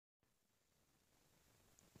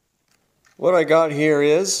What I got here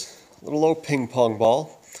is a little old ping pong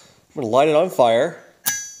ball. I'm going to light it on fire.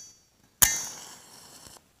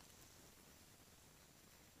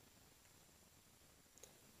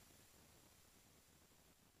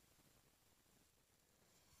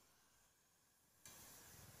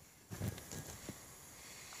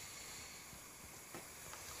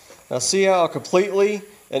 Now see how completely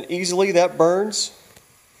and easily that burns?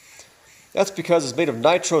 That's because it's made of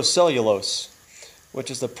nitrocellulose, which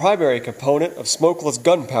is the primary component of smokeless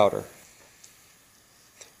gunpowder.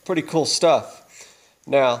 Pretty cool stuff.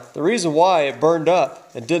 Now, the reason why it burned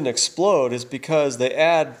up and didn't explode is because they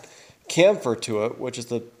add camphor to it, which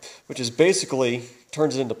is basically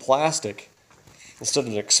turns it into plastic instead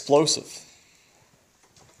of an explosive.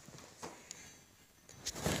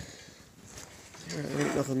 There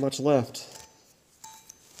ain't nothing much left.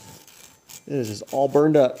 It is just all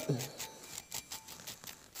burned up. A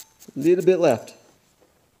little bit left.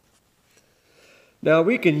 Now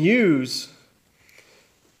we can use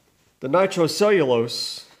the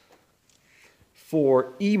nitrocellulose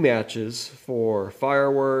for e-matches, for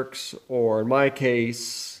fireworks, or in my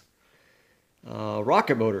case,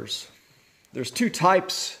 rocket motors. There's two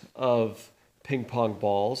types of ping pong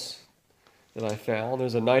balls that I found.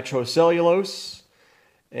 There's a nitrocellulose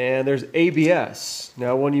and there's ABS.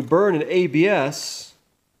 Now when you burn an ABS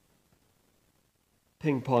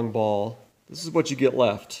ping pong ball, this is what you get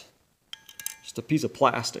left. Just a piece of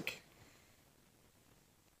plastic.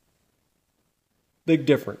 Big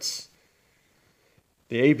difference.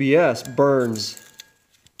 The ABS burns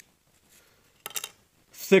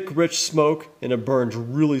thick, rich smoke, and it burns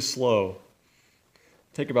really slow.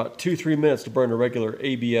 Take about 2-3 minutes to burn a regular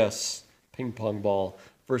ABS ping pong ball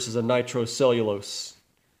versus a nitrocellulose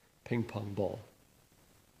ping pong ball.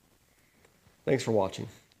 Thanks for watching.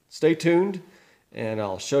 Stay tuned, and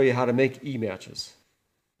I'll show you how to make e-matches.